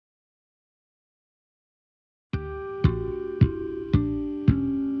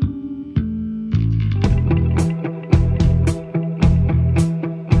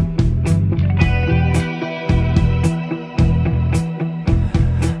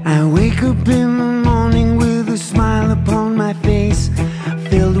wake up in the morning with a smile upon my face,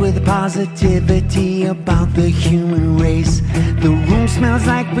 filled with positivity about the human race. The room smells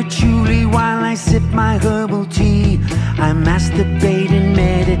like patchouli while I sip my herbal tea. I masturbate and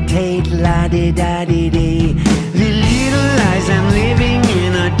meditate, la-di-da-di-dee. The little lies I'm living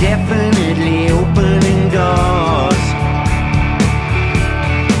in are definitely opening doors,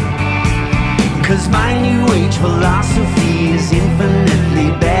 'cause my new age philosophy is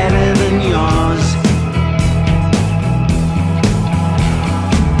infinitely better than yours.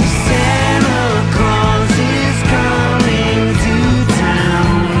 Santa Claus is coming to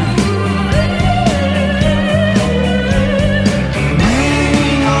town,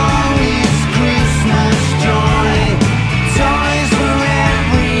 bringing all his Christmas joy, toys for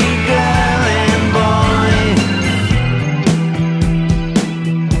every girl and boy.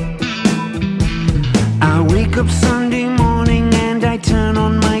 I wake up Sunday morning and I turn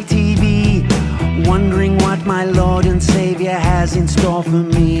on my TV, wondering what my Lord and Savior has in store for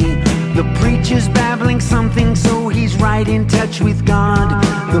me. The preacher's babbling something, so he's right in touch with God.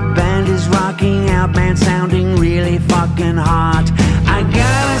 The band is rocking out, man, sounding really fucking hot. I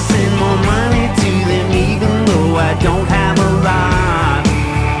gotta send more money to them even though I don't have a lot.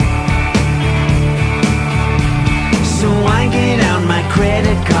 So I get out my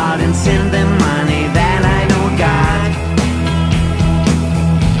credit card and send them money that I don't got.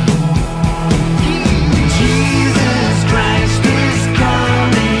 Jesus Christ is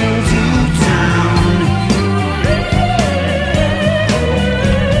coming to town.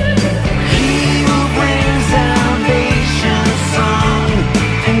 He will bring salvation song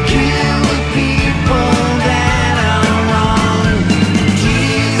and kill the people that are wrong.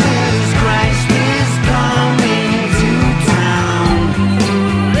 Jesus Christ is coming to town.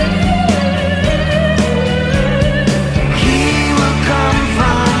 He will come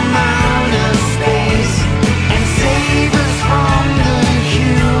from outer space and save us from the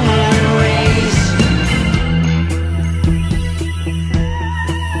human race.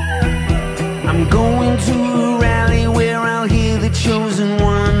 I'm going to a rally where I'll hear the chosen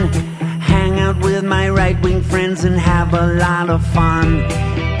one, hang out with my right-wing friends and have a lot of fun.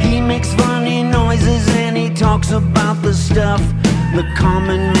 He makes funny noises and he talks about the stuff the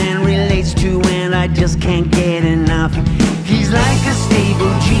common man relates to, and I just can't get enough. He's like a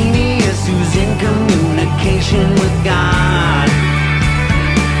stable